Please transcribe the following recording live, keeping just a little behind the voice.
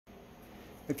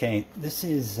Okay, this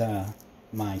is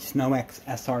my SnowEx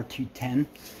SR210,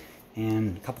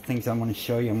 and a couple things I want to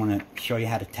show you. I want to show you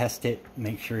how to test it,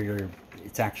 make sure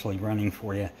it's actually running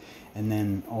for you, and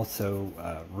then also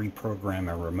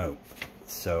reprogram a remote.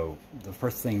 So the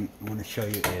first thing I want to show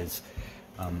you is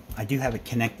I do have it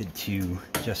connected to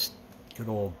just good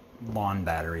old lawn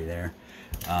battery there.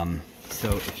 So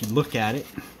if you look at it,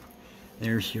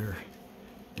 there's your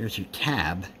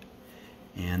tab.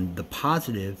 And the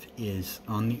positive is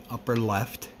on the upper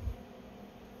left,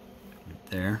 right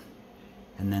there,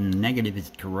 and then the negative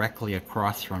is directly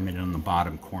across from it on the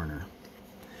bottom corner.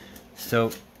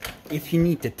 So if you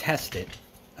need to test it,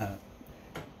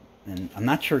 and I'm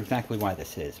not sure exactly why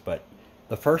this is, but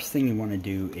the first thing you want to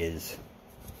do is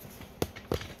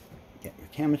get your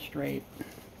camera straight.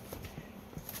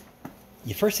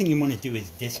 The first thing you want to do is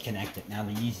disconnect it. Now,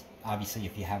 obviously,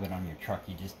 if you have it on your truck,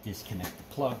 you just disconnect the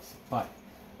plugs, but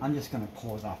I'm just going to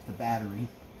pull it off the battery.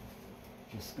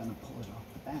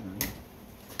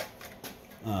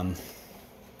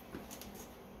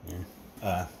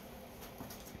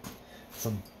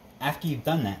 So after you've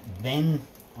done that, then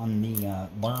on the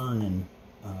learn and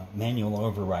manual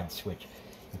override switch,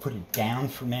 you put it down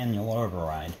for manual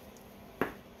override,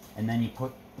 and then you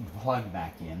put the plug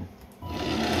back in.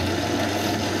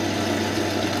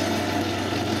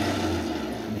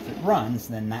 And if it runs,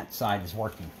 then that side is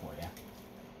working for you.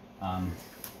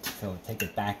 So take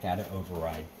it back out of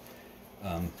override.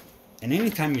 And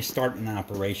anytime you start an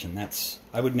operation,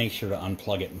 I would make sure to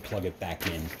unplug it and plug it back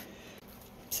in.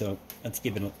 So let's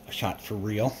give it a shot for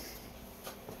real.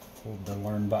 Hold the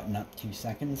learn button up 2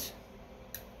 seconds.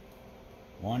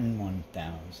 1/1000,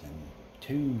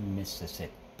 2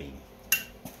 Mississippi.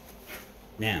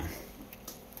 Now,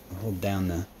 hold down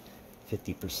the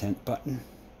 50% button.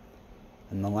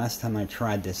 And the last time I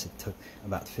tried this, it took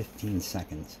about 15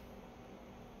 seconds.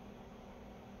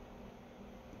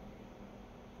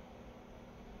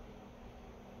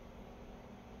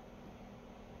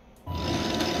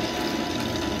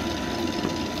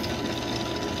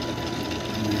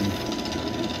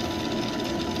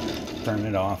 Turn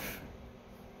it off,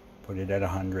 put it at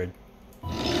 100.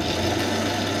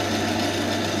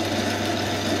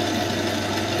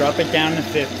 Drop it down to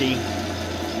 50.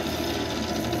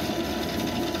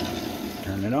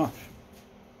 Turn it off.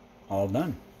 All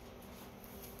done.